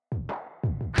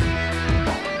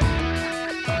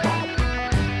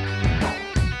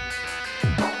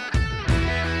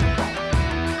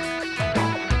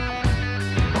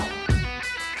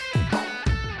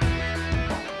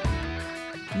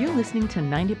listening to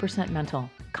 90% Mental,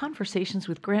 Conversations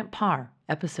with Grant Parr,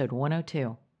 episode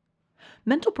 102.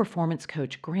 Mental performance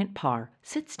coach Grant Parr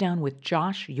sits down with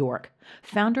Josh York,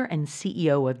 founder and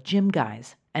CEO of Gym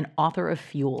Guys, and author of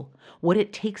Fuel, What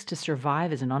It Takes to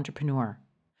Survive as an Entrepreneur.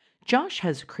 Josh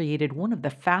has created one of the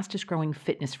fastest growing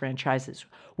fitness franchises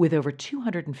with over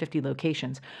 250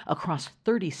 locations across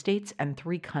 30 states and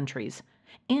 3 countries,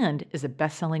 and is a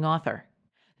best-selling author.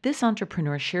 This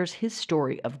entrepreneur shares his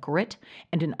story of grit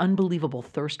and an unbelievable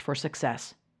thirst for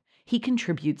success. He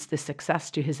contributes this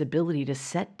success to his ability to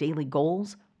set daily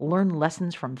goals, learn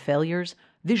lessons from failures,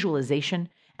 visualization,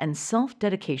 and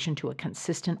self-dedication to a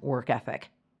consistent work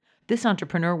ethic. This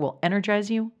entrepreneur will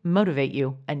energize you, motivate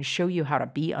you, and show you how to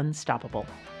be unstoppable.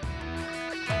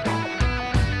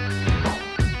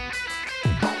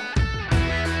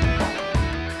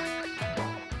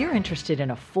 You're interested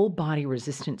in a full-body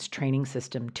resistance training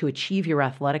system to achieve your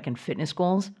athletic and fitness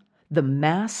goals? The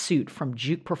Mass Suit from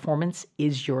Juke Performance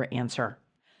is your answer.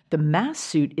 The Mass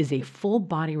Suit is a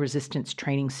full-body resistance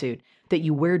training suit that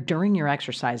you wear during your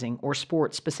exercising or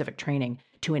sport-specific training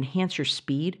to enhance your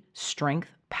speed, strength,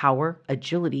 power,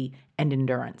 agility, and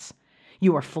endurance.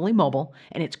 You are fully mobile,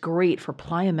 and it's great for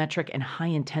plyometric and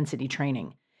high-intensity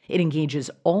training. It engages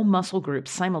all muscle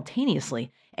groups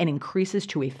simultaneously and increases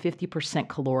to a 50%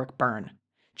 caloric burn.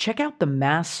 Check out the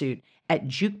Mass Suit at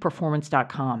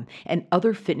jukeperformance.com and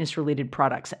other fitness-related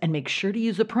products, and make sure to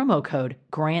use the promo code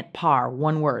GRANTPARR,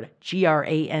 one word,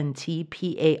 GRANTPARR,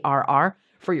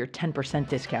 for your 10%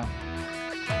 discount.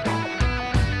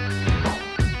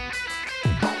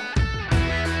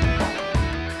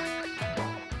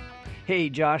 Hey,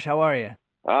 Josh, how are you?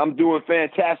 I'm doing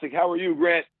fantastic. How are you,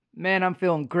 Grant? Man, I'm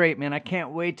feeling great, man. I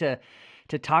can't wait to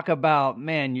talk about,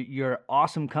 man, your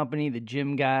awesome company, the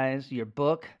Gym Guys, your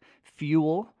book,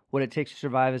 Fuel, What It Takes to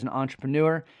Survive as an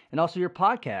Entrepreneur, and also your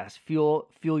podcast, Fuel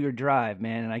Your Drive,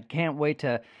 man. And I can't wait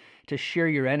to share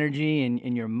your energy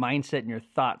and your mindset and your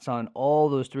thoughts on all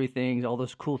those 3 things, all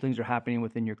those cool things are happening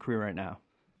within your career right now.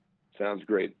 Sounds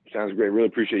great. Really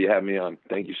appreciate you having me on.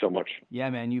 Thank you so much. Yeah,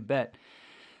 man, you bet.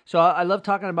 So I love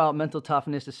talking about mental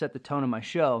toughness to set the tone of my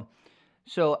show.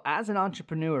 So as an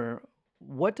entrepreneur,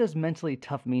 what does mentally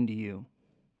tough mean to you?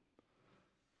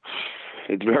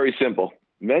 It's very simple.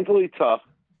 Mentally tough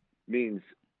means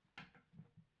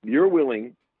you're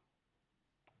willing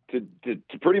to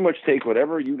pretty much take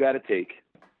whatever you got to take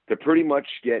to pretty much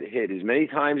get hit as many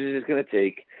times as it's going to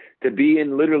take to be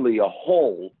in literally a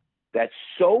hole that's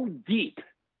so deep.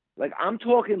 Like I'm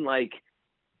talking like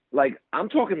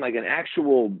an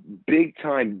actual big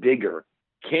time digger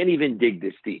can't even dig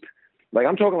this deep. Like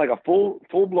I'm talking like a full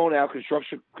blown out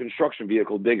construction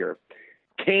vehicle digger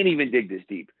can't even dig this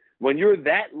deep. When you're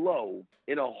that low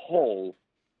in a hole,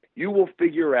 you will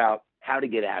figure out how to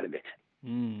get out of it.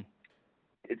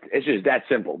 It's just that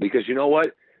simple, because you know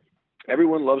what?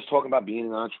 Everyone loves talking about being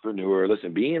an entrepreneur.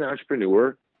 Listen, being an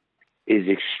entrepreneur is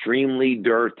extremely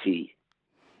dirty.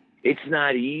 It's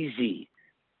not easy.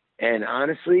 And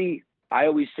honestly, I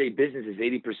always say business is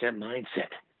 80%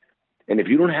 mindset. And if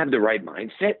you don't have the right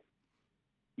mindset,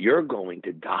 you're going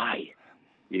to die.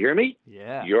 You hear me?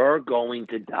 Yeah. You're going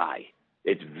to die.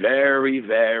 It's very,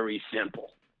 very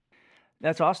simple.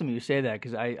 That's awesome you say that,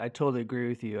 because I totally agree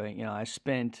with you. I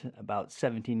spent about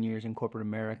 17 years in corporate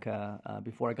America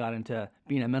before I got into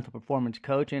being a mental performance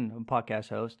coach and a podcast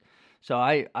host. So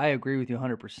I agree with you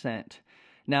 100%.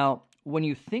 Now, when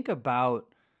you think about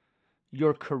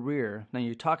your career, now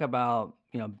you talk about,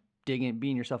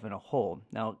 being yourself in a hole.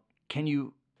 Now, can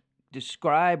you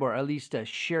describe or at least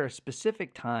share a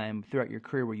specific time throughout your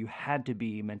career where you had to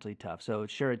be mentally tough? So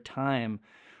share a time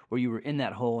where you were in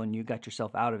that hole and you got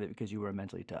yourself out of it because you were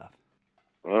mentally tough.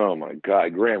 Oh my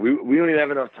God, Grant, we don't even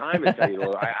have enough time to tell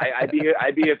you. I'd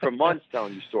be here for months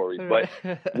telling you stories. But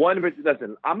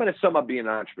listen, I'm going to sum up being an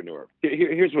entrepreneur.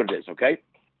 Here's what it is, okay?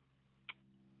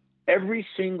 Every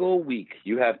single week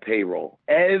you have payroll.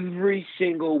 Every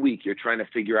single week you're trying to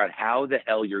figure out how the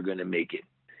hell you're going to make it.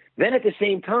 Then at the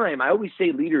same time, I always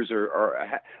say leaders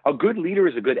are a good leader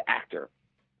is a good actor,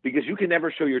 because you can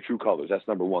never show your true colors. That's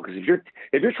number one. Because if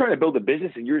you're trying to build a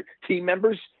business and your team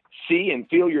members see and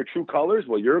feel your true colors,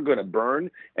 well, you're going to burn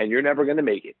and you're never going to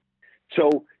make it.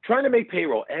 So trying to make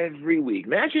payroll every week.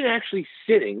 Imagine actually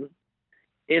sitting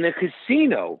in a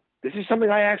casino. This is something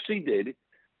I actually did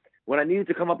when I needed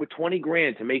to come up with 20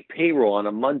 grand to make payroll on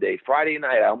a Monday. Friday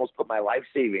night, I almost put my life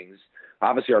savings.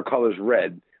 Obviously, our color's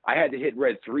red. I had to hit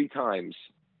red 3 times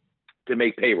to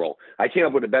make payroll. I came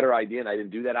up with a better idea, and I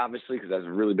didn't do that, obviously, because that's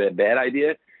a really bad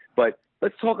idea. But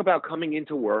let's talk about coming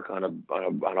into work on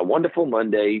a wonderful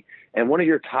Monday, and one of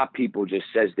your top people just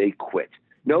says they quit.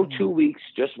 No 2 weeks,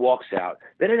 just walks out.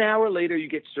 Then an hour later, you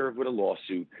get served with a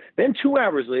lawsuit. Then 2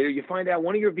 hours later, you find out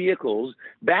one of your vehicles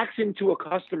backs into a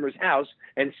customer's house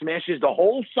and smashes the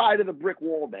whole side of the brick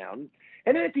wall down.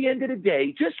 And then at the end of the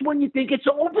day, just when you think it's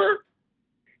over,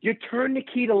 you turn the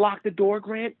key to lock the door,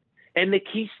 Grant, and the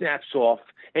key snaps off,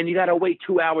 and you got to wait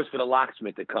 2 hours for the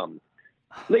locksmith to come.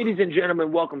 Ladies and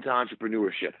gentlemen, welcome to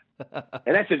entrepreneurship.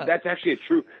 And that's actually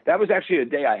that was actually a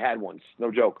day I had once.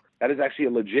 No joke. That is actually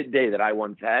a legit day that I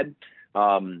once had.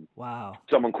 Wow.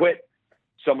 Someone quit.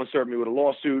 Someone served me with a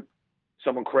lawsuit.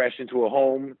 Someone crashed into a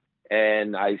home,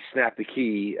 and I snapped the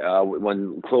key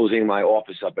when closing my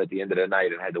office up at the end of the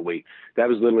night and had to wait. That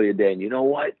was literally a day. And you know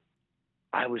what?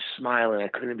 I was smiling. I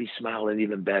couldn't be smiling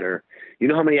even better. You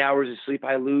know how many hours of sleep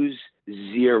I lose?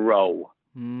 0.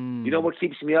 You know what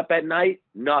keeps me up at night?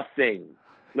 Nothing.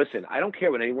 Listen, I don't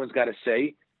care what anyone's got to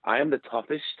say. I am the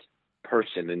toughest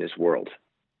person in this world.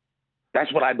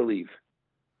 That's what I believe.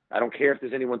 I don't care if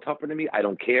there's anyone tougher than me. I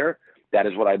don't care. That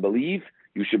is what I believe.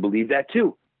 You should believe that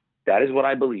too. That is what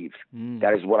I believe.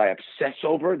 That is what I obsess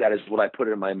over. That is what I put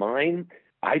in my mind.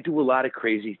 I do a lot of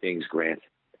crazy things, Grant.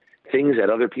 Things that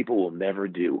other people will never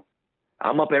do.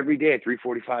 I'm up every day at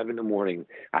 3:45 in the morning.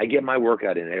 I get my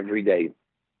workout in every day.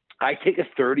 I take a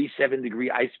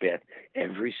 37-degree ice bath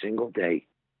every single day.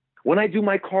 When I do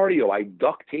my cardio, I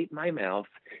duct tape my mouth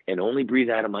and only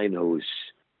breathe out of my nose.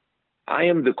 I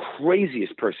am the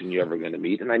craziest person you're ever going to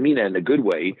meet, and I mean that in a good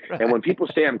way. Right. And when people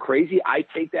say I'm crazy, I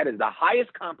take that as the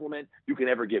highest compliment you can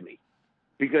ever give me.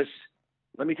 Because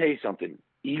let me tell you something.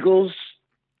 Eagles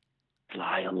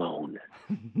fly alone.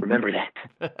 Remember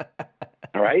that.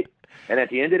 All right? And at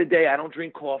the end of the day, I don't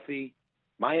drink coffee.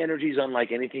 My energy is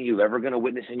unlike anything you're ever going to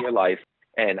witness in your life.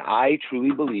 And I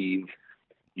truly believe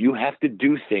you have to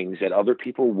do things that other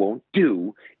people won't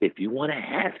do if you want to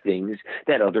have things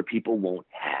that other people won't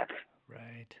have.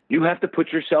 Right. You have to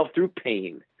put yourself through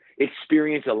pain,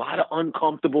 experience a lot of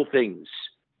uncomfortable things,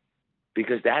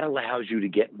 because that allows you to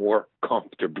get more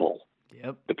comfortable.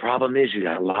 Yep. The problem is you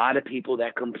got a lot of people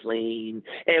that complain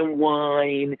and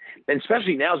whine, and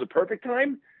especially now is the perfect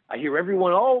time. I hear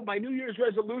everyone, oh, my New Year's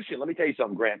resolution. Let me tell you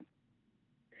something, Grant.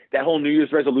 That whole New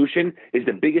Year's resolution is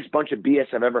the biggest bunch of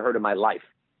BS I've ever heard in my life.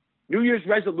 New Year's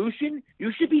resolution,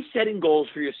 you should be setting goals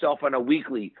for yourself on a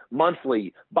weekly,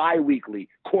 monthly, bi-weekly,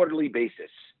 quarterly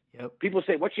basis. Yep. People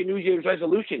say, what's your New Year's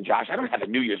resolution, Josh? I don't have a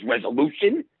New Year's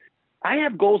resolution. I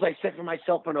have goals I set for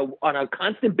myself on a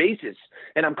constant basis,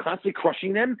 and I'm constantly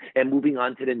crushing them and moving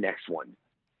on to the next one.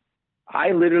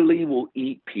 I literally will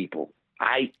eat people.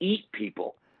 I eat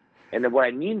people. And then what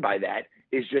I mean by that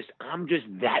is I'm just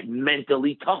that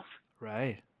mentally tough.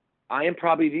 Right. I am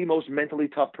probably the most mentally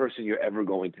tough person you're ever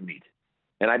going to meet.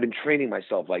 And I've been training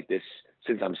myself like this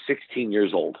since I'm 16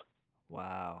 years old.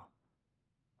 Wow.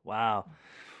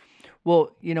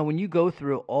 Well, when you go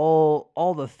through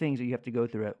all the things that you have to go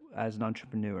through as an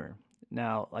entrepreneur,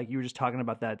 now, like you were just talking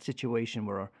about that situation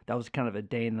where that was kind of a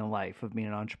day in the life of being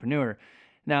an entrepreneur.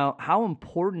 Now, how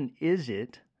important is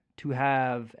it to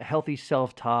have a healthy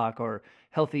self-talk or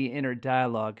healthy inner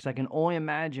dialogue? Because I can only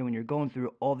imagine when you're going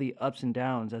through all the ups and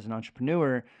downs as an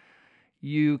entrepreneur,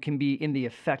 you can be in the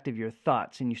effect of your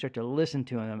thoughts and you start to listen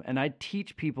to them. And I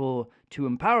teach people to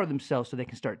empower themselves so they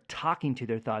can start talking to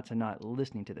their thoughts and not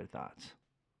listening to their thoughts.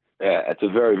 Yeah, that's a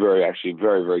very, very, actually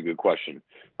very, very good question.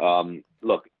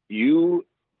 Look, you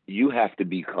have to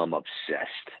become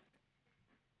obsessed.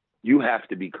 You have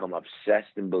to become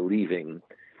obsessed in believing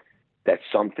that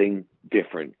something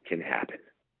different can happen.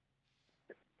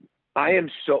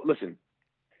 Listen,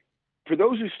 for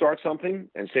those who start something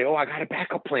and say, oh, I got a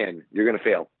backup plan, you're going to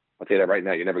fail. I'll tell you that right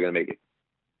now. You're never going to make it.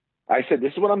 I said,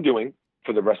 this is what I'm doing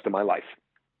for the rest of my life.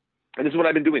 And this is what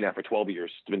I've been doing now for 12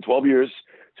 years. It's been 12 years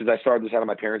since I started this out of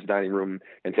my parents' dining room.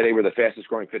 And today we're the fastest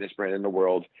growing fitness brand in the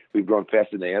world. We've grown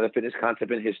faster than any other fitness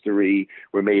concept in history.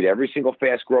 We're made every single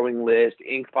fast growing list,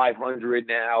 Inc. 500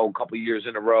 now, a couple of years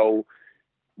in a row.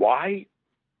 Why?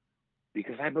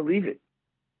 Because I believe it.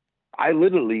 I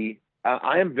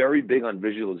am very big on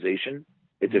visualization.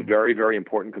 It's a very, very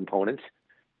important component.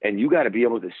 And you got to be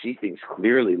able to see things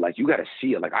clearly. Like you got to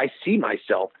see it. Like I see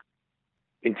myself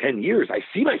in 10 years. I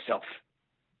see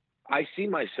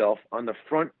myself on the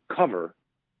front cover,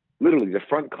 literally the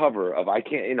front cover of, I've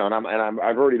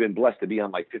already been blessed to be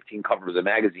on like 15 covers of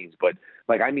magazines, but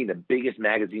like, I mean the biggest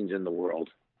magazines in the world,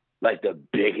 like the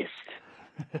biggest.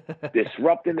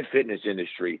 Disrupting the fitness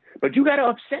industry, but you got to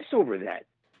obsess over that.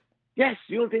 Yes,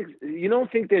 you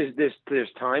don't think there's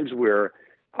times where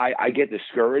I get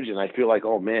discouraged and I feel like,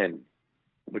 oh man,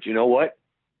 but you know what?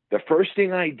 The first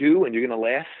thing I do, and you're gonna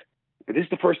laugh, but this is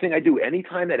the first thing I do.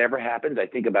 Anytime that ever happens, I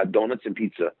think about donuts and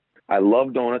pizza. I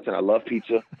love donuts and I love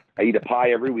pizza. I eat a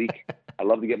pie every week. I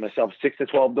love to get myself 6 to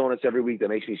 12 donuts every week. That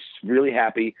makes me really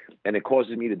happy, and it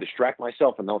causes me to distract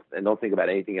myself and don't think about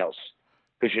anything else.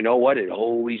 Because you know what? It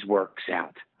always works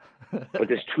out. But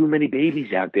there's too many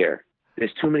babies out there.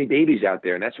 There's too many babies out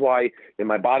there, and that's why in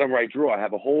my bottom right drawer I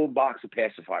have a whole box of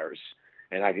pacifiers,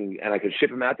 and I can ship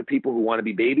them out to people who want to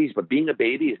be babies. But being a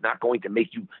baby is not going to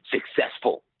make you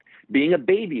successful. Being a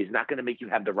baby is not going to make you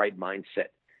have the right mindset.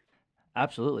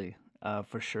 Absolutely,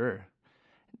 for sure.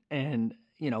 And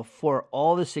for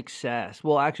all the success.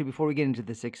 Well, actually, before we get into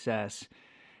the success,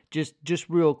 just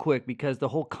real quick, because the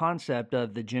whole concept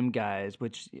of the Gym Guys,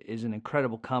 which is an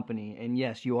incredible company, and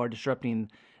yes, you are disrupting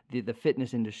the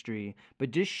fitness industry,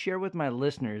 but just share with my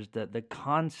listeners the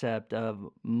concept of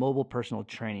mobile personal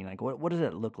training. Like, what does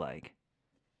that look like?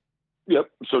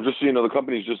 Yep. So just so you know, the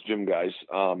company's just Gym Guys,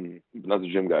 not the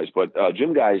Gym Guys, but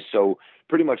Gym Guys. So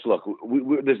pretty much, look,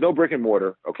 there's no brick and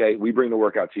mortar. Okay, we bring the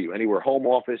workout to you anywhere: home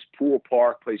office, pool,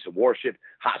 park, place of worship,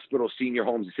 hospital, senior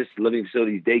homes, assisted living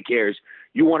facilities, daycares.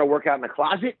 You want to work out in the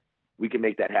closet? We can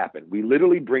make that happen. We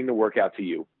literally bring the workout to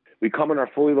you. We come in our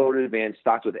fully loaded van,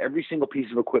 stocked with every single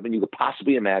piece of equipment you could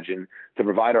possibly imagine to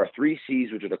provide our 3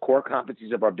 C's, which are the core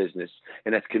competencies of our business,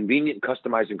 and that's convenient,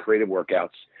 customized, and creative workouts.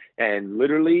 And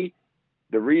literally,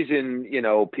 the reason,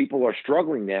 people are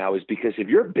struggling now is because if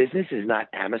your business is not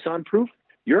Amazon proof,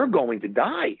 you're going to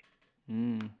die.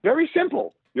 Very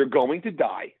simple. You're going to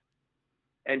die.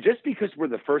 And just because we're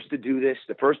the first to do this,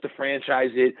 the first to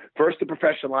franchise it, first to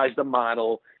professionalize the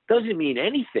model, doesn't mean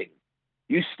anything.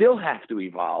 You still have to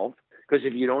evolve, because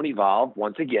if you don't evolve,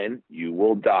 once again, you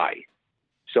will die.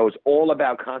 So it's all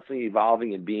about constantly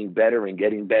evolving and being better and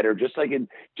getting better, just like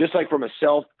from a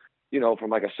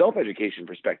self-education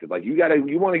perspective. Like you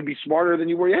want to be smarter than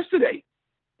you were yesterday.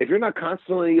 If you're not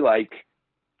constantly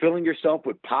filling yourself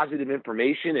with positive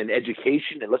information and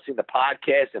education and listening to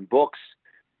podcasts and books,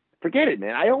 forget it,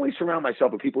 man. I always surround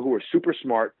myself with people who are super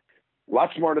smart, a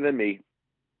lot smarter than me.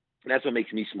 And that's what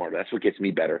makes me smarter. That's what gets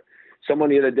me better. Someone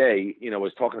the other day,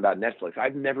 was talking about Netflix.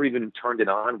 I've never even turned it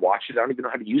on, watched it. I don't even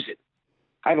know how to use it.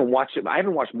 I haven't watched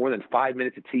more than 5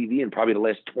 minutes of TV in probably the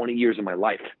last 20 years of my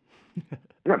life. I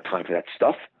don't have time for that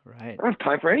stuff. Right. I don't have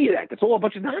time for any of that. That's all a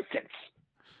bunch of nonsense.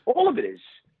 All of it is.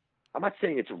 I'm not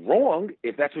saying it's wrong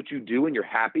if that's what you do and you're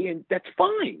happy, and that's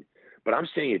fine. But I'm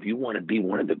saying if you want to be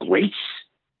one of the greats,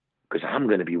 because I'm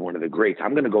going to be one of the greats,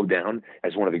 I'm going to go down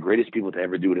as one of the greatest people to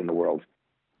ever do it in the world.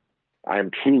 I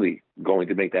am truly going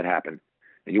to make that happen.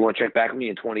 And you want to check back with me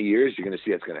in 20 years, you're going to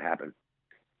see that's going to happen.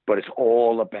 But it's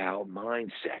all about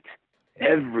mindset.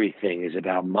 Everything is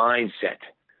about mindset.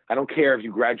 I don't care if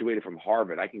you graduated from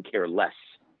Harvard. I can care less.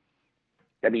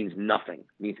 That means nothing.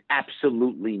 It means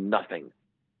absolutely nothing.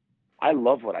 I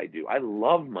love what I do. I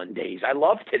love Mondays. I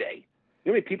love today.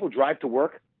 You know how many people drive to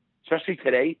work, especially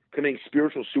today, committing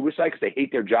spiritual suicide because they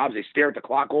hate their jobs. They stare at the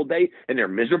clock all day and they're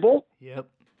miserable. Yep.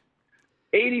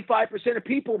 85% of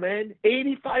people, man.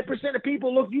 85% of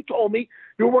people. Look, you told me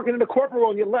you were working in the corporate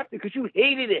world and you left it because you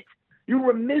hated it. You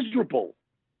were miserable.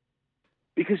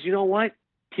 Because you know what?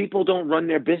 People don't run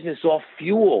their business off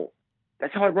fuel.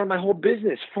 That's how I run my whole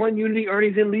business. Fun, unity,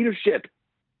 earnings, and leadership.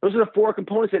 Those are the 4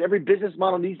 components that every business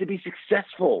model needs to be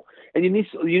successful. And you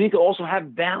need to also have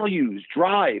values,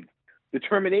 drive,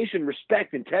 determination,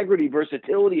 respect, integrity,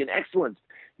 versatility, and excellence.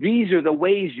 These are the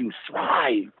ways you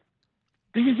thrive.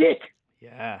 This is it.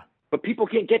 Yeah. But people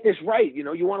can't get this right.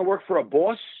 You want to work for a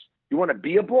boss? You want to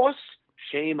be a boss?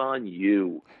 Shame on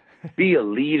you. Be a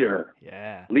leader.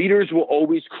 Yeah. Leaders will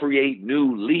always create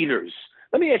new leaders.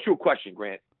 Let me ask you a question,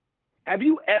 Grant. Have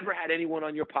you ever had anyone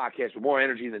on your podcast with more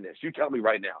energy than this? You tell me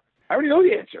right now. I already know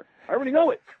the answer. I already know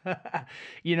it.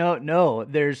 No.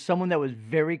 There's someone that was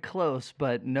very close,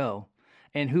 but no.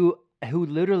 And who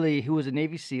was a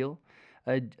Navy SEAL,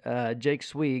 Jake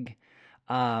Swig,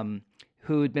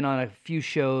 who'd been on a few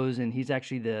shows, and he's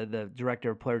actually the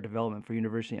director of player development for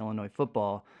University of Illinois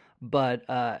football. But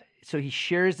so he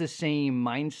shares the same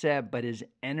mindset, but his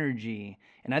energy,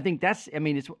 and I think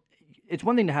it's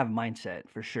one thing to have mindset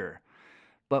for sure,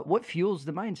 but what fuels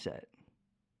the mindset?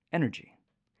 Energy.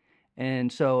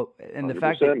 And so, and the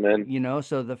fact that, man.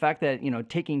 So the fact that,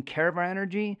 taking care of our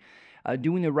energy,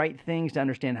 doing the right things to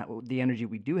understand the energy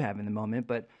we do have in the moment,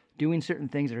 but doing certain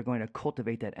things that are going to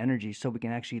cultivate that energy so we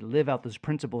can actually live out those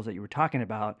principles that you were talking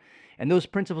about. And those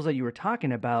principles that you were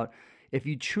talking about, if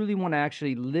you truly want to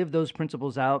actually live those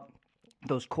principles out,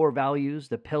 those core values,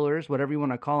 the pillars, whatever you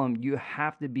want to call them, you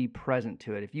have to be present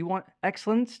to it. If you want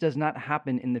excellence, does not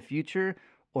happen in the future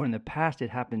or in the past, it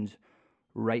happens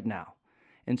right now.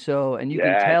 And so, and you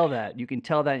can tell that. You can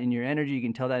tell that in your energy. You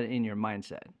can tell that in your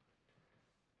mindset.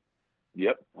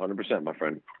 Yep, 100%, my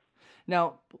friend.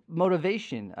 Now,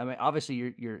 motivation. I mean,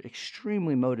 obviously, you're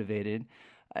extremely motivated.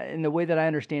 And the way that I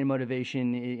understand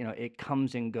motivation, it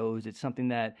comes and goes. It's something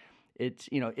that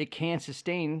it can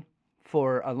sustain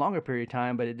for a longer period of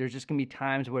time, but there's just gonna be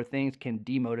times where things can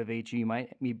demotivate you. You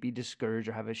might be discouraged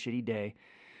or have a shitty day.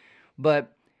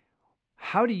 But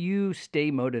how do you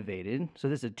stay motivated? So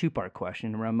this is a two-part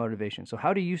question around motivation. So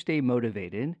how do you stay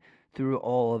motivated through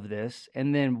all of this?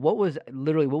 And then what was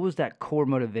that core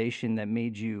motivation that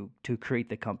made you to create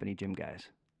the company, Gym Guys?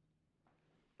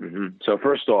 Mm-hmm. So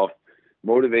first off,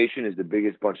 motivation is the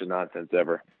biggest bunch of nonsense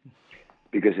ever,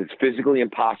 because it's physically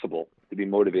impossible to be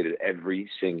motivated every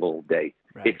single day.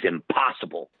 Right. It's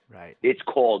impossible. Right. It's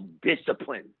called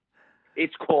discipline.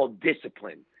 It's called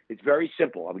discipline. It's very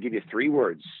simple. I will give you 3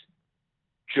 words.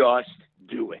 Just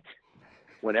do it.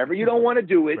 Whenever you don't want to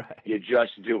do it, Right. You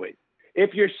just do it.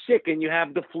 If you're sick and you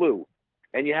have the flu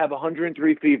and you have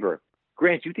 103 fever,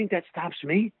 Grant, you think that stops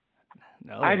me?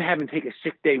 No. I haven't taken a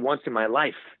sick day once in my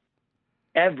life.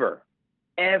 Ever.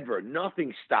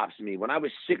 Nothing stops me. When I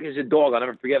was sick as a dog, I'll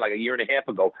never forget, like a year and a half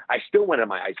ago, I still went in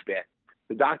my ice bath.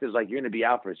 The doctor's like, you're going to be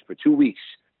out for 2 weeks.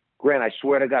 Grant, I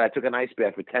swear to God, I took an ice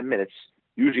bath for 10 minutes.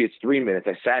 Usually it's 3 minutes.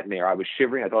 I sat in there. I was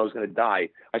shivering. I thought I was going to die.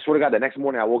 I swear to God, the next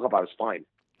morning I woke up, I was fine.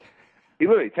 He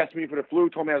literally tested me for the flu,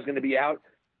 told me I was going to be out.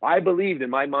 I believed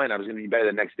in my mind I was going to be better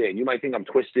the next day. And you might think I'm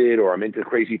twisted or I'm into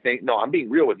crazy things. No, I'm being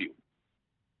real with you.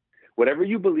 Whatever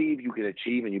you believe you can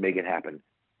achieve and you make it happen.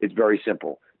 It's very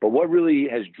simple. But what really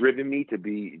has driven me to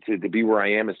be where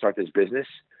I am and start this business,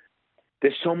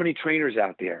 there's so many trainers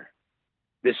out there.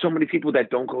 There's so many people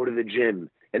that don't go to the gym.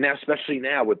 And now, especially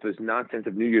now with this nonsense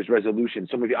of New Year's resolution,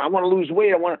 some of you, I want to lose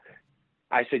weight.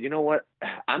 I said, you know what?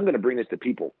 I'm going to bring this to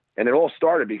people. And it all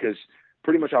started because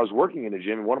pretty much I was working in the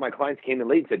gym and one of my clients came in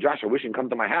late and said, Josh, I wish you can come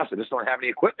to my house. I just don't have any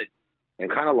equipment. And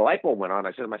kind of the light bulb went on.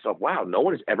 I said to myself, wow, no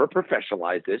one has ever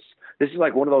professionalized this. This is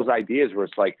like one of those ideas where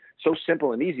it's like so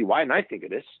simple and easy. Why didn't I think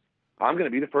of this? I'm going to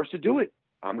be the first to do it.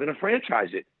 I'm going to franchise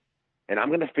it and I'm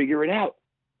going to figure it out.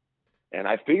 And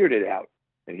I figured it out.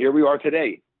 And here we are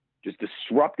today, just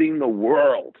disrupting the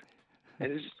world.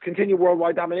 And it's just continue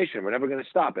worldwide domination. We're never going to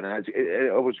stop. And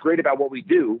what's great about what we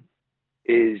do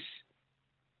is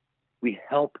we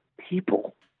help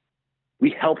people.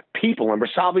 We help people, and we're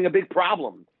solving a big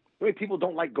problem. The way people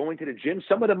don't like going to the gym,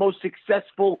 some of the most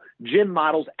successful gym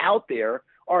models out there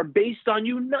are based on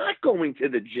you not going to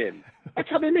the gym. That's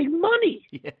how they make money.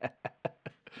 Yeah.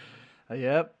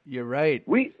 Yep, you're right.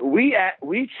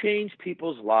 We change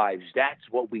people's lives. That's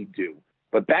what we do.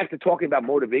 But back to talking about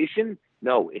motivation,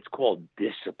 no, it's called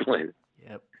discipline.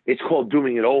 Yep. It's called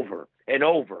doing it over and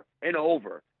over and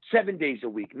over, 7 days a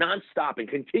week, nonstop, and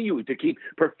continuing to keep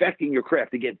perfecting your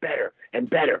craft to get better and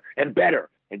better and better.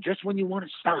 And just when you want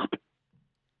to stop,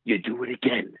 you do it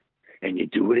again and you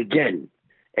do it again.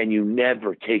 And you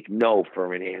never take no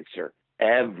for an answer,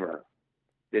 ever.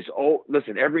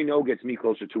 Listen, every no gets me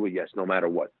closer to a yes, no matter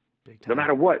what. Big time. No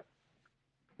matter what.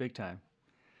 Big time.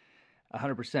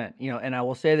 100%. And I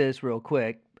will say this real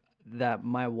quick, that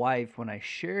my wife, when I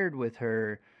shared with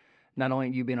her, not only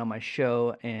you being on my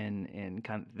show and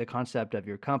kind of the concept of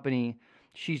your company,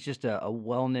 she's just a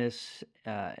wellness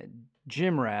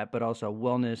gym rat, but also a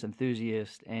wellness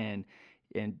enthusiast and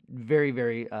very,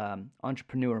 very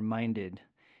entrepreneur minded.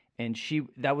 And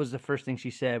that was the first thing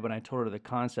she said when I told her the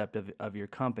concept of your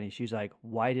company. She's like,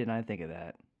 why didn't I think of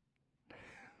that?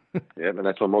 Yeah, and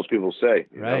that's what most people say,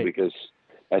 right? Because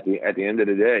at the end of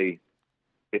the day,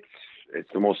 it's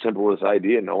the most simplest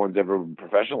idea. No one's ever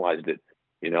professionalized it,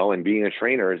 and being a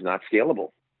trainer is not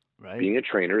scalable. Right. Being a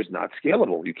trainer is not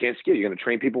scalable. You can't scale. You're going to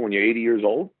train people when you're 80 years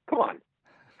old? Come on.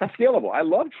 It's not scalable. I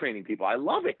love training people. I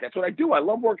love it. That's what I do. I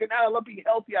love working out. I love being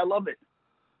healthy. I love it.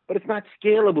 But it's not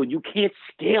scalable. You can't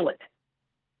scale it.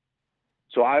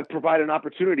 So I provide an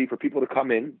opportunity for people to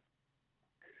come in,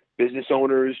 business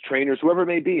owners, trainers, whoever it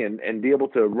may be, and be able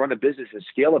to run a business and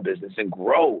scale a business and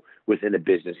grow within a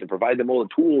business and provide them all the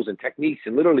tools and techniques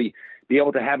and literally be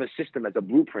able to have a system as a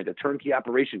blueprint, a turnkey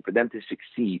operation for them to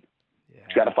succeed. Yeah.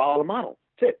 You got to follow the model.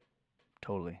 That's it.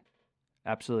 Totally.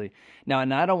 Absolutely. Now,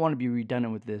 and I don't want to be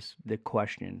redundant with the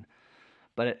question,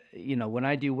 but when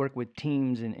I do work with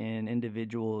teams and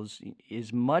individuals,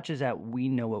 as much as that we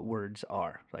know what words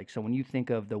are, like, so when you think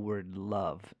of the word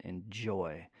love and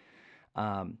joy,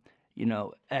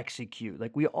 execute,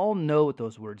 like, we all know what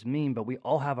those words mean, but we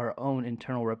all have our own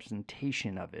internal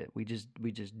representation of it. We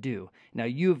just do. Now,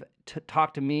 you've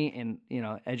talked to me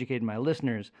and, educated my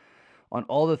listeners on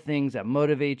all the things that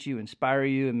motivate you, inspire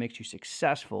you, and makes you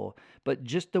successful. But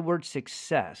just the word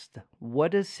success,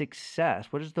 what does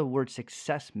the word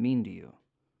success mean to you?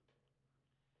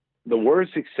 The word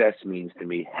success means to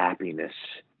me happiness.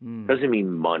 Doesn't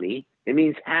mean money. It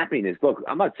means happiness. Look,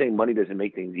 I'm not saying money doesn't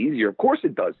make things easier. Of course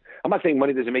it does. I'm not saying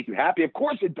money doesn't make you happy. Of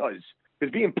course it does.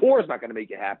 Because being poor is not going to make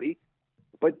you happy.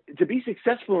 But to be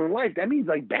successful in life, that means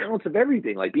like balance of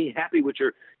everything, like being happy with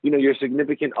your, your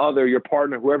significant other, your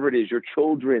partner, whoever it is, your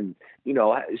children,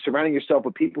 surrounding yourself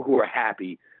with people who are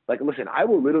happy. Like, listen, I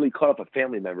will literally cut off a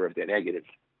family member if they're negative.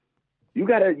 You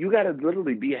gotta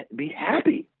literally be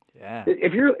happy. Yeah.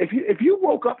 If you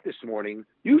woke up this morning,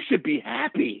 you should be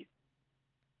happy.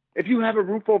 If you have a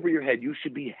roof over your head, you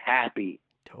should be happy.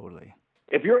 Totally.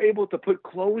 If you're able to put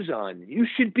clothes on, you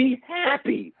should be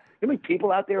happy. You know,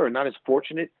 people out there are not as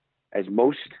fortunate as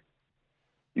most.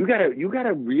 You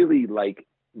gotta really like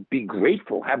be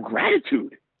grateful, have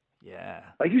gratitude. Yeah.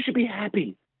 Like you should be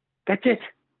happy. That's it.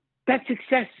 That's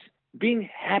success. Being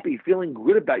happy, feeling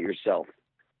good about yourself.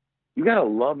 You gotta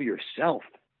love yourself.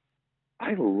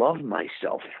 I love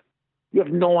myself. You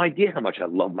have no idea how much I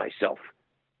love myself.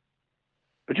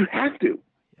 But you have to.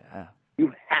 Yeah.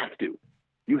 You have to.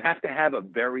 You have to have a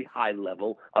very high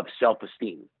level of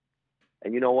self-esteem.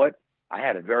 And you know what? I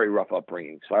had a very rough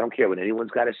upbringing, so I don't care what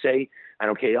anyone's got to say. I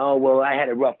don't care. Oh, well, I had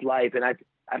a rough life, and I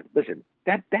listen.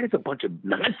 That is a bunch of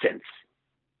nonsense.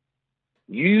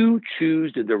 You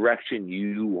choose the direction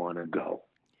you want to go.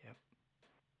 Yep.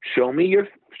 Show me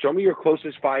your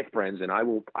closest 5 friends, and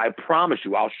I promise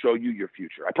you, I'll show you your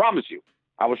future. I promise you,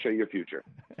 I will show you your future.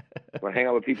 You want to hang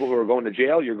out with people who are going to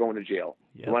jail? You're going to jail.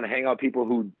 Yep. You want to hang out with people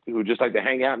who just like to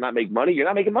hang out and not make money? You're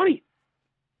not making money.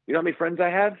 You know how many friends I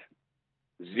have?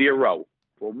 0.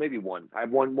 Well, maybe 1. I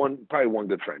have probably one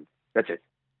good friend. That's it.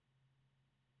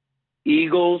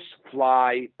 Eagles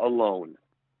fly alone.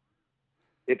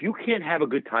 If you can't have a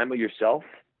good time with yourself,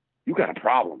 you got a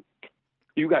problem.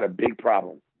 You got a big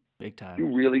problem. Big time. You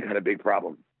really got a big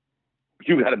problem.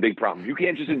 You got a big problem. You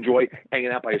can't just enjoy hanging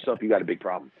out by yourself. You got a big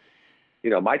problem.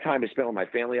 My time is spent with my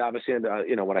family, obviously, and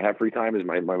when I have free time is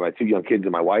my 2 young kids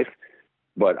and my wife.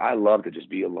 But I love to just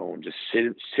be alone, just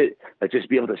sit, like just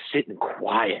be able to sit in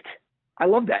quiet. I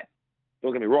love that.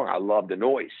 Don't get me wrong. I love the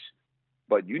noise,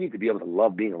 but you need to be able to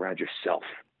love being around yourself.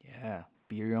 Yeah.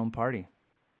 Be your own party.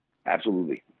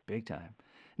 Absolutely. Big time.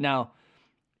 Now,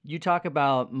 you talk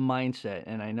about mindset,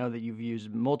 and I know that you've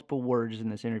used multiple words in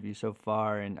this interview so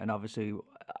far, and obviously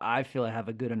I feel I have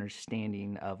a good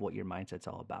understanding of what your mindset's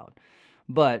all about.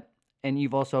 And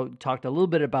you've also talked a little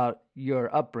bit about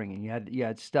your upbringing. You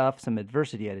had stuff, some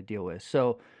adversity you had to deal with.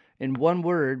 So in one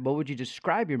word, what would you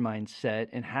describe your mindset,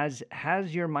 and has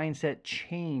your mindset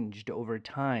changed over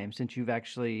time since you've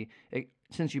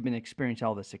been experiencing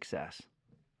all the success?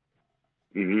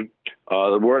 Mm-hmm.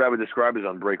 The word I would describe is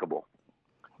unbreakable,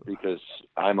 because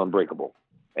I'm unbreakable.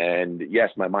 And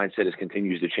yes, my mindset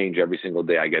continues to change every single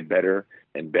day. I get better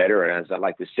and better. And as I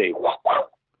like to say, wah, wah,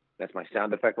 that's my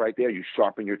sound effect right there. You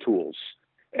sharpen your tools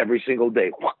every single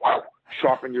day. Wah, wah,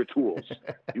 sharpen your tools.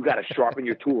 You got to sharpen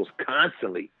your tools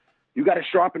constantly. You got to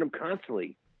sharpen them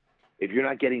constantly. If you're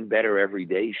not getting better every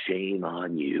day, shame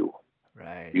on you.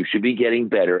 Right. You should be getting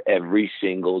better every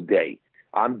single day.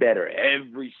 I'm better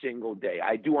every single day.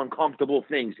 I do uncomfortable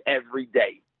things every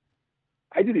day.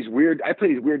 I play these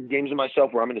weird games with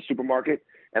myself where I'm in the supermarket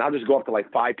and I'll just go up to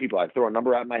like 5 people. I throw a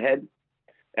number out in my head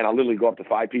and I'll literally go up to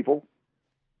 5 people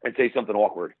and say something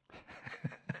awkward.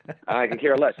 And I can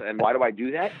care less. And why do I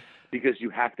do that? Because you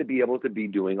have to be able to be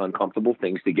doing uncomfortable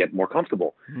things to get more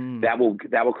comfortable. That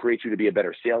will create you to be a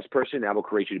better salesperson. That will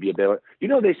create you to be a better,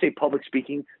 they say public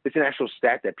speaking. It's an actual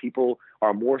stat that people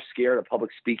are more scared of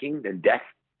public speaking than death.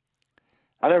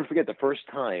 I'll never forget the first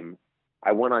time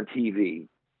I went on TV.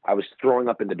 I was throwing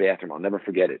up in the bathroom. I'll never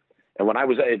forget it. And when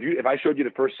if I showed you the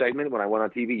first segment when I went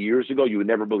on TV years ago, you would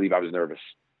never believe I was nervous.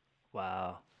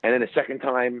 Wow. And then the second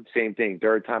time, same thing.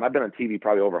 Third time, I've been on TV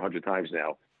probably over 100 times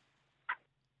now.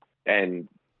 And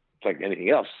it's like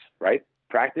anything else, right?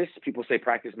 Practice. People say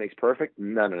practice makes perfect.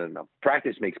 No.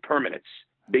 Practice makes permanence.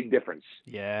 Big difference.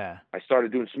 Yeah. I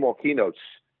started doing small keynotes,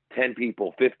 10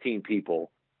 people, 15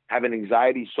 people, having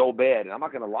anxiety so bad. And I'm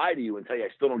not going to lie to you and tell you I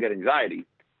still don't get anxiety,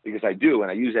 because I do, and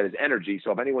I use that as energy.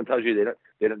 So if anyone tells you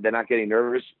they're not getting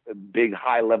nervous, big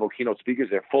high-level keynote speakers,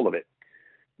 they're full of it.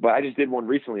 But I just did one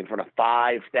recently in front of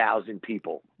 5,000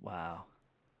 people. Wow.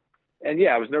 And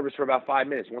yeah, I was nervous for about 5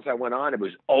 minutes. Once I went on, it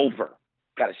was over.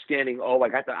 Got a standing O. I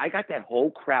got that whole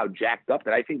crowd jacked up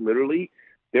that I think literally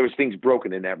there was things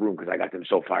broken in that room because I got them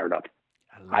so fired up.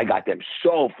 I got them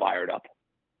so fired up.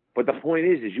 But the point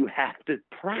is you have to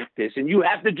practice and you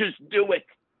have to just do it.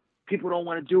 People don't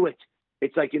want to do it.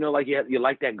 It's like, like you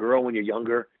like that girl when you're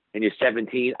younger and you're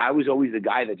 17. I was always the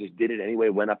guy that just did it anyway,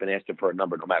 went up and asked her for a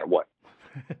number no matter what.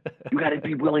 You got to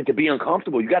be willing to be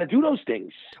uncomfortable. You got to do those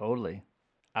things. Totally.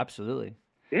 Absolutely.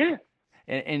 Yeah.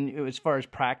 And as far as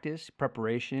practice,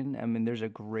 preparation, I mean, there's a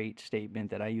great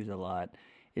statement that I use a lot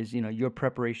is, your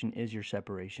preparation is your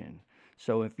separation.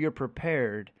 So if you're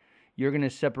prepared, you're going to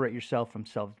separate yourself from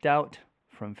self-doubt,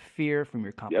 from fear, from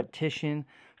your competition,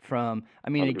 from, I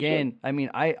mean, 100%. again, I mean,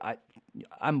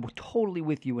 I'm totally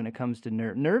with you when it comes to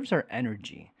nerves. Nerves are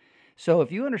energy. So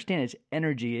if you understand it's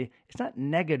energy, it's not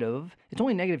negative. It's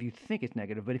only negative if you think it's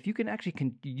negative. But if you can actually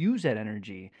use that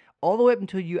energy all the way up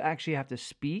until you actually have to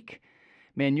speak,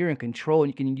 man, you're in control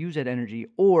and you can use that energy.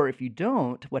 Or if you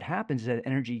don't, what happens is that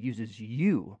energy uses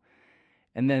you.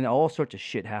 And then all sorts of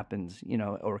shit happens,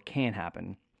 or can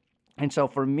happen. And so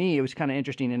for me, it was kind of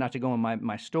interesting, and not to go on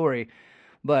my story,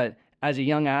 but as a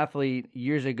young athlete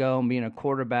years ago, and being a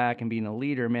quarterback and being a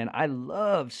leader, man, I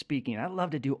love speaking. I love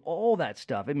to do all that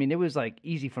stuff. I mean, it was like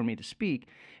easy for me to speak.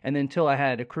 And then until I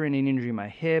had a career-ending injury in my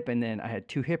hip, and then I had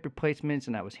 2 hip replacements,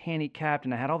 and I was handicapped,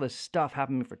 and I had all this stuff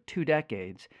happen to me for 2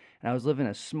 decades. And I was living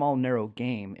a small, narrow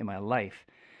game in my life.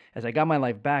 As I got my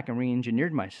life back and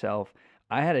re-engineered myself,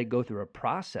 I had to go through a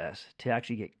process to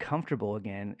actually get comfortable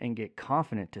again and get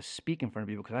confident to speak in front of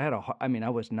people, because I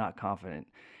was not confident.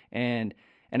 And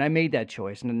I made that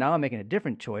choice, and now I'm making a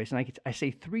different choice. And I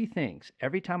say 3 things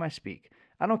every time I speak.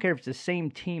 I don't care if it's the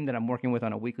same team that I'm working with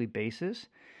on a weekly basis.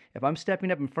 If I'm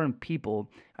stepping up in front of people,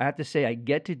 I have to say, I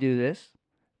get to do this.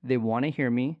 They want to hear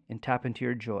me, and tap into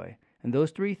your joy. And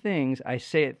those 3 things, I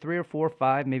say it 3 or 4 or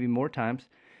 5, maybe more times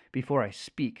before I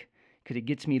speak, because it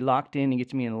gets me locked in and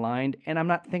gets me aligned. And I'm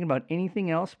not thinking about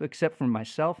anything else except for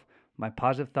myself, my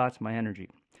positive thoughts, my energy.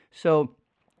 So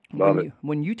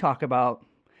when you talk about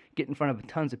get in front of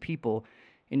tons of people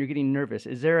and you're getting nervous,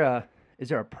 is there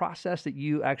a process that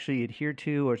you actually adhere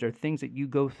to, or is there things that you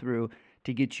go through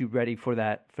to get you ready for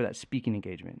that speaking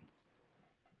engagement?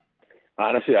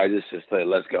 Honestly, I just say,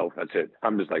 let's go. That's it.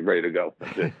 I'm just like ready to go.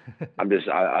 That's it.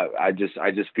 I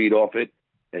just feed off it.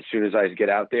 As soon as I get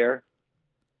out there,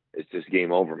 it's just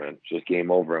game over, man. It's just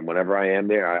game over. And whenever I am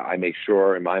there, I make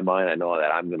sure in my mind, I know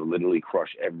that I'm going to literally crush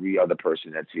every other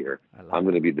person that's here. I'm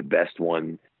going to be the best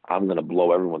one. I'm going to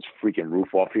blow everyone's freaking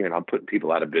roof off here, and I'm putting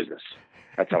people out of business.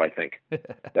 That's how I think.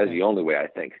 That's the only way I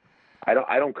think. I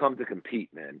don't come to compete,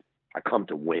 man. I come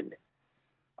to win.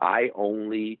 I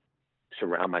only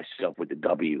surround myself with the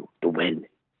W, the win.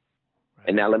 Right.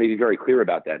 And now let me be very clear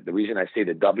about that. The reason I say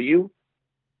the W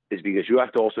is because you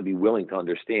have to also be willing to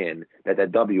understand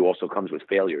that W also comes with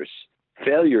failures.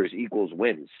 Failures equals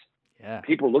wins. Yeah.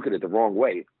 People look at it the wrong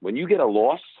way. When you get a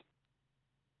loss,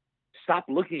 stop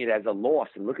looking at it as a loss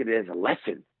and look at it as a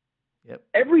lesson. Yep.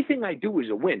 Everything I do is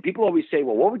a win. People always say,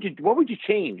 well, what would you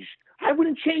change? I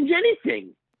wouldn't change anything.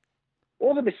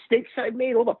 All the mistakes I've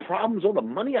made, all the problems, all the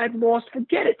money I've lost,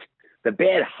 forget it. The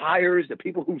bad hires, the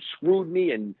people who screwed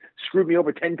me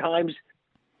over 10 times,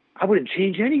 I wouldn't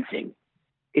change anything.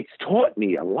 It's taught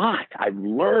me a lot. I've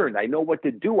learned. I know what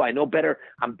to do. I know better.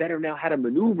 I'm better now how to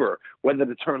maneuver, whether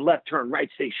to turn left, turn right,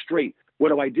 stay straight.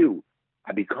 What do?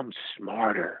 I become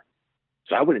smarter.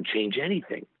 So I wouldn't change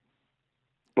anything.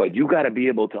 But you got to be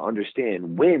able to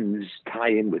understand wins tie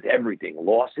in with everything,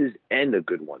 losses and the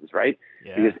good ones, right?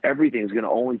 Yeah. Because everything's going to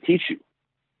only teach you.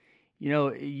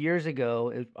 Years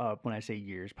ago, when I say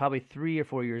years, probably 3 or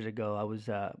 4 years ago, I was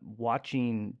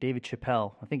watching David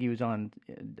Chappelle. I think he was on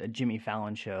a Jimmy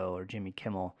Fallon show or Jimmy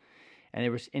Kimmel, and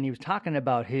he was talking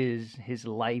about his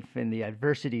life and the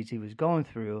adversities he was going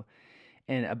through,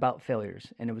 and about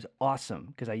failures. And it was awesome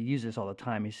because I use this all the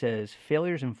time. He says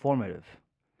failure's informative,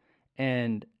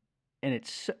 and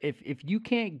it's if you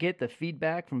can't get the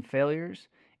feedback from failures,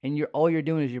 and all you're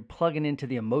doing is you're plugging into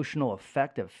the emotional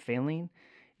effect of failing,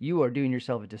 you are doing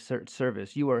yourself a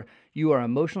disservice. You are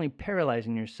emotionally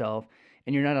paralyzing yourself,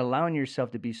 and you're not allowing yourself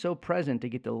to be so present to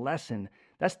get the lesson.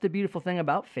 That's the beautiful thing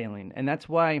about failing, and that's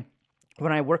why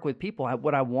when I work with people,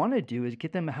 what I want to do is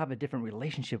get them to have a different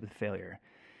relationship with failure.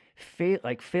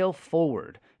 Fail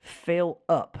forward, fail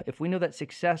up. If we know that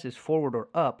success is forward or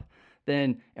up,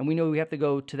 then, and we know we have to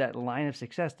go to that line of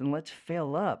success, then let's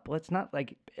fail up. Let's not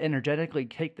energetically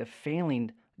take the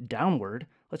failing downward.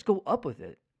 Let's go up with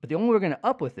it. But the only way we're going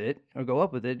to go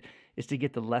up with it is to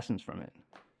get the lessons from it.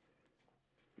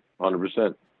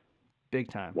 100%. Big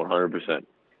time. 100%.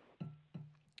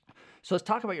 So let's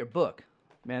talk about your book.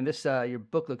 Man, your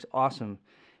book looks awesome.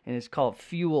 And it's called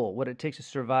Fuel, What It Takes to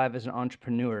Survive as an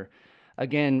Entrepreneur.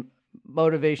 Again,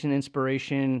 motivation,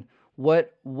 inspiration.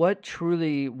 What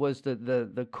truly was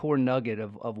the core nugget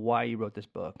of why you wrote this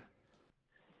book?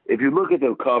 If you look at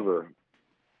the cover,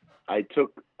 I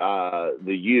took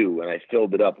the U and I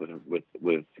filled it up with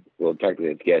well, technically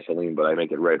it's gasoline, but I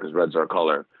make it red because red's our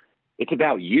color. It's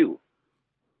about you.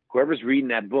 Whoever's reading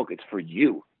that book, it's for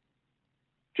you.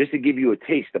 just to give you a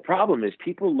taste. The problem is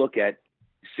people look at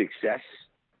success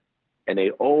and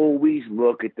they always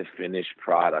look at the finished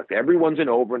product. Everyone's an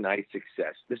overnight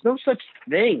success. There's no such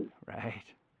thing. Right.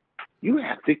 You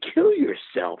have to kill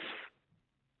yourself.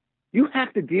 You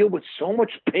have to deal with so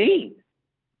much pain.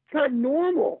 It's not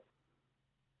normal.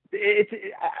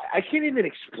 I can't even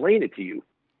explain it to you.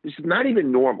 This is not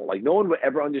even normal. Like, no one would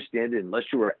ever understand it unless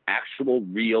you were an actual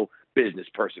real business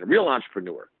person, a real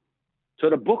entrepreneur. So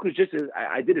the book was just,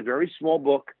 I did a very small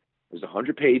book. It was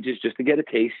 100 pages just to get a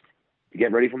taste, to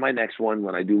get ready for my next one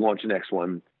when I do launch the next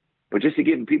one. But just to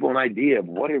give people an idea of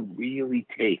what it really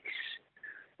takes.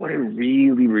 What it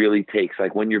really, really takes.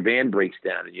 Like when your van breaks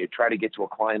down and you try to get to a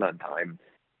client on time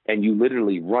and you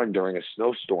literally run during a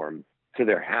snowstorm to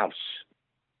their house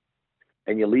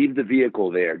and you leave the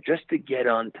vehicle there just to get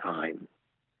on time.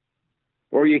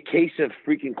 Or you case a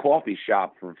freaking coffee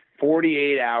shop for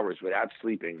 48 hours without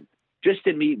sleeping just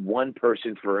to meet one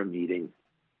person for a meeting.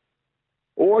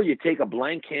 Or you take a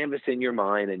blank canvas in your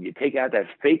mind and you take out that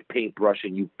fake paintbrush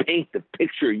and you paint the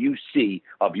picture you see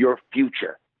of your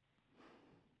future.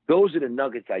 Those are the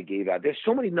nuggets I gave out. There's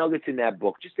so many nuggets in that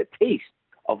book, just a taste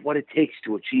of what it takes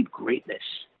to achieve greatness.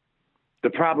 The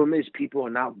problem is people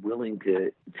are not willing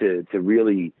to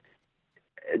really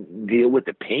deal with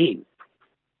the pain.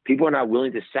 People are not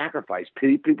willing to sacrifice.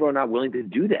 People are not willing to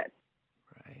do that.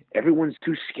 Right. Everyone's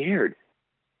too scared.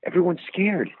 Everyone's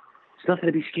scared. There's nothing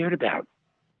to be scared about.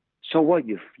 So what?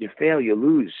 You fail, you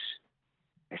lose.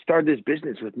 I started this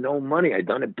business with no money. I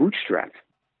done it bootstrapped.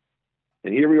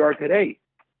 And here we are today.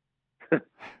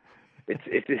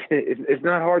 It's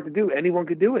not hard to do. Anyone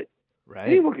could do it. Right.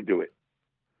 Anyone could do it.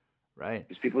 Right.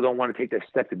 Because people don't want to take that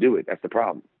step to do it. That's the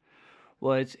problem.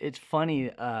 Well, it's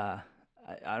funny. I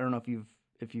don't know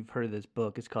if you've heard of this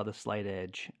book. It's called The Slight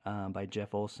Edge by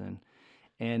Jeff Olson,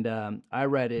 and I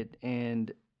read it.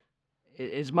 And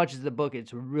as much as the book,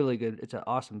 it's really good. It's an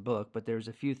awesome book. But there's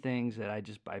a few things that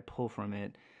I pull from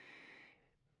it.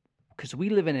 Because we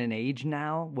live in an age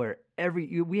now where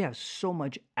we have so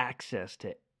much access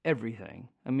to everything.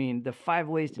 I mean, the 5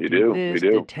 ways to do this,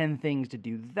 the 10 things to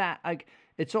do that. Like,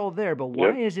 it's all there. But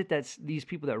why is it that these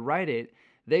people that write it,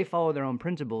 they follow their own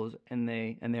principles and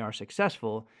they are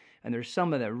successful? And there's some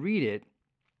that read it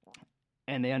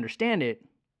and they understand it.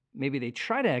 Maybe they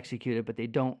try to execute it, but they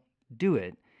don't do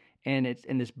it. And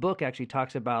this book actually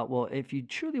talks about, well, if you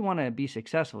truly want to be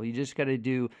successful, you just got to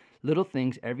do little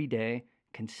things every day,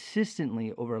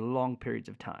 consistently over long periods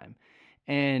of time.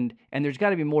 And there's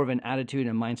got to be more of an attitude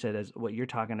and mindset as what you're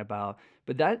talking about.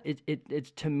 But that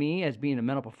it's to me, as being a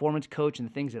mental performance coach and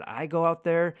the things that I go out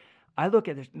there, I look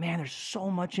at this, man, there's so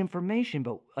much information,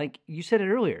 but like you said it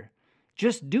earlier,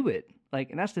 just do it. Like,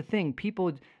 and that's the thing.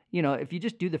 People, if you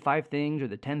just do the 5 things or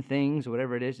the 10 things or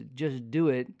whatever it is, just do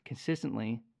it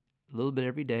consistently, a little bit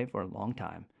every day for a long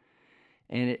time.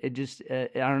 And it just, I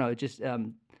don't know, it just,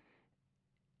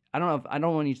 I don't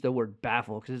want to use the word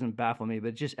baffle because it doesn't baffle me,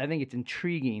 but I think it's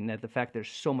intriguing that the fact there's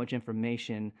so much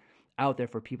information out there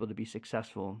for people to be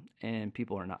successful and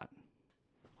people are not.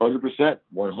 100%,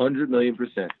 100 million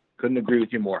percent. Couldn't agree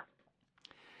with you more.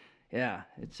 Yeah,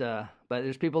 it's but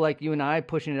there's people like you and I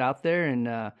pushing it out there,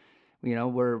 and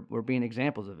we're being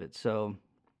examples of it. So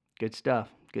good stuff.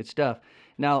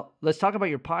 Now let's talk about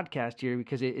your podcast here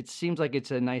because it seems like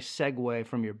it's a nice segue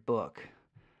from your book.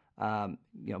 Podcast.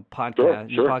 Sure.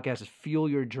 Your podcast is Fuel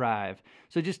Your Drive.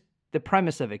 So just the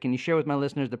premise of it. Can you share with my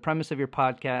listeners the premise of your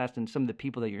podcast and some of the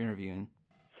people that you're interviewing?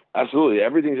 Absolutely.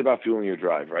 Everything's about fueling your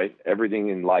drive, right? Everything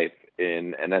in life.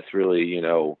 And that's really,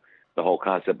 the whole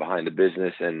concept behind the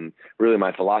business and really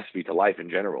my philosophy to life in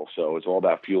general. So it's all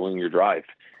about fueling your drive.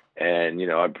 And,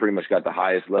 I've pretty much got the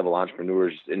highest level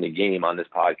entrepreneurs in the game on this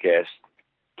podcast.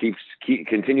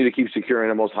 Continue to keep securing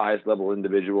the most highest level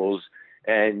individuals.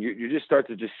 And you just start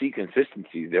to just see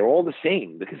consistency. They're all the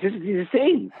same. The consistency is the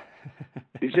same.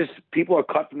 It's just people are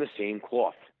cut from the same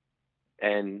cloth.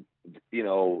 And,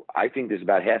 I think there's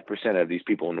about 0.5% of these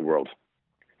people in the world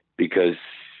because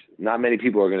not many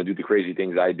people are going to do the crazy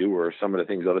things I do or some of the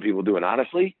things other people do. And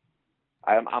honestly,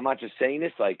 I'm not just saying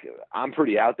this, like I'm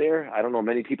pretty out there. I don't know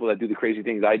many people that do the crazy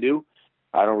things I do.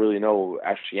 I don't really know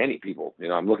actually any people.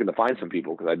 I'm looking to find some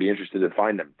people because I'd be interested to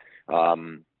find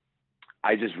them.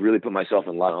 I just really put myself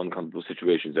in a lot of uncomfortable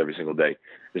situations every single day.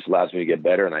 This allows me to get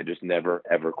better, and I just never,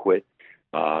 ever quit.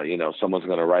 Someone's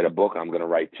going to write a book, I'm going to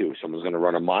write 2. Someone's going to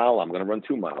run a mile, I'm going to run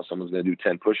 2 miles. Someone's going to do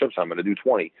 10 push-ups, I'm going to do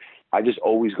 20. I just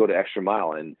always go to extra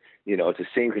mile, and, it's the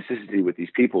same consistency with these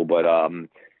people. But,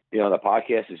 the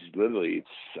podcast is literally,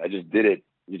 I just did it.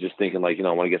 You're just thinking like,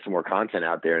 I want to get some more content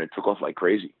out there, and it took off like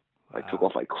crazy. Wow.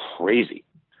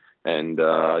 And,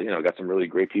 got some really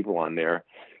great people on there.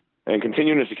 and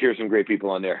continuing to secure some great people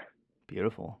on there.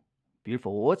 Beautiful.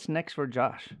 Beautiful. Well, what's next for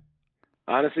Josh?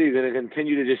 Honestly, you're going to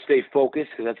continue to just stay focused,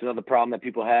 because that's another problem that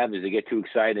people have is they get too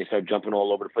excited. They start jumping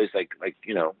all over the place like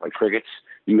crickets.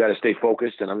 You got to stay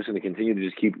focused, and I'm just going to continue to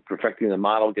just keep perfecting the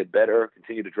model, get better,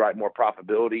 continue to drive more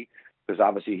profitability, because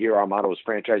obviously here our motto is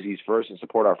franchisees first and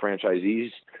support our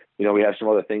franchisees. We have some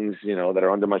other things, that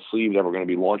are under my sleeve that we're going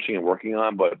to be launching and working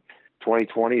on, but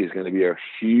 2020 is going to be a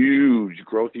huge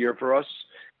growth year for us,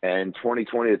 and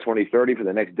 2020 to 2030 for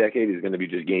the next decade is going to be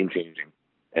just game changing.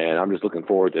 And I'm just looking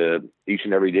forward to each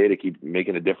and every day to keep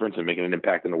making a difference and making an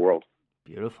impact in the world.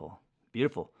 Beautiful.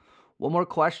 Beautiful. One more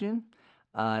question.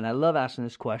 And I love asking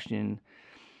this question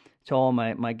to all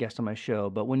my guests on my show.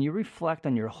 But when you reflect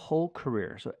on your whole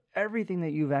career, so everything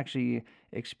that you've actually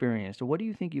experienced, what do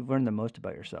you think you've learned the most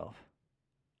about yourself?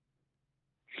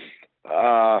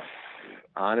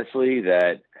 Honestly,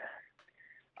 that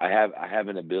I have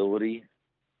an ability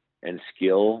and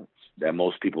skill that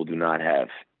most people do not have.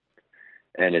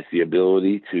 And it's the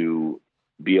ability to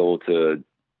be able to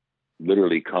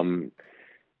literally come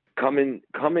in,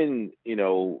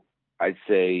 I'd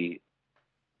say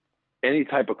any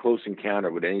type of close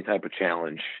encounter with any type of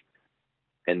challenge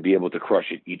and be able to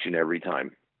crush it each and every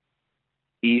time.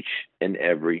 Each and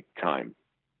every time.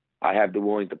 I have the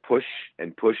willing to push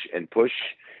and push and push,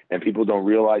 and people don't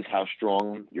realize how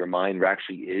strong your mind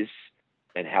actually is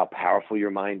and how powerful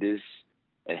your mind is.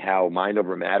 And how mind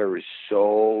over matter is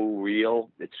so real.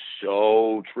 It's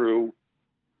so true.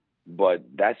 But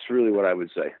that's really what I would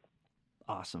say.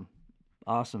 Awesome.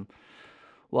 Awesome.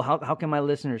 Well, how can my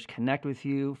listeners connect with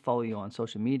you, follow you on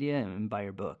social media, and buy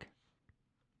your book?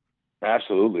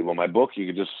 Absolutely. Well, my book, you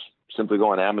can just simply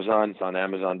go on Amazon. It's on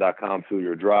Amazon.com, Fuel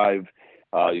Your Drive.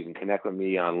 You can connect with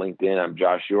me on LinkedIn. I'm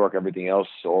Josh York. Everything else,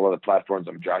 all other platforms,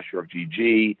 I'm Josh York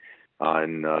GG.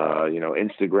 On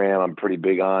Instagram, I'm pretty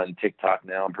big on. TikTok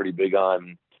now, I'm pretty big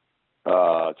on.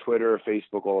 Twitter,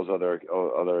 Facebook, all those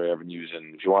other avenues.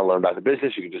 And if you want to learn about the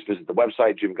business, you can just visit the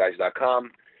website, jimgeis.com,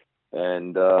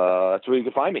 and that's where you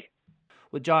can find me.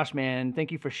 Well, Josh, man,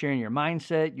 thank you for sharing your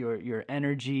mindset, your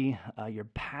energy, your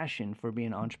passion for being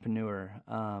an entrepreneur.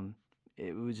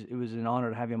 It was an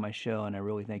honor to have you on my show, and I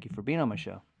really thank you for being on my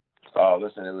show. Oh,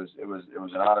 listen, it was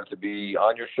an honor to be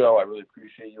on your show. I really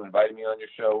appreciate you inviting me on your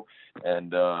show,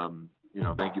 and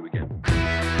thank you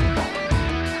again.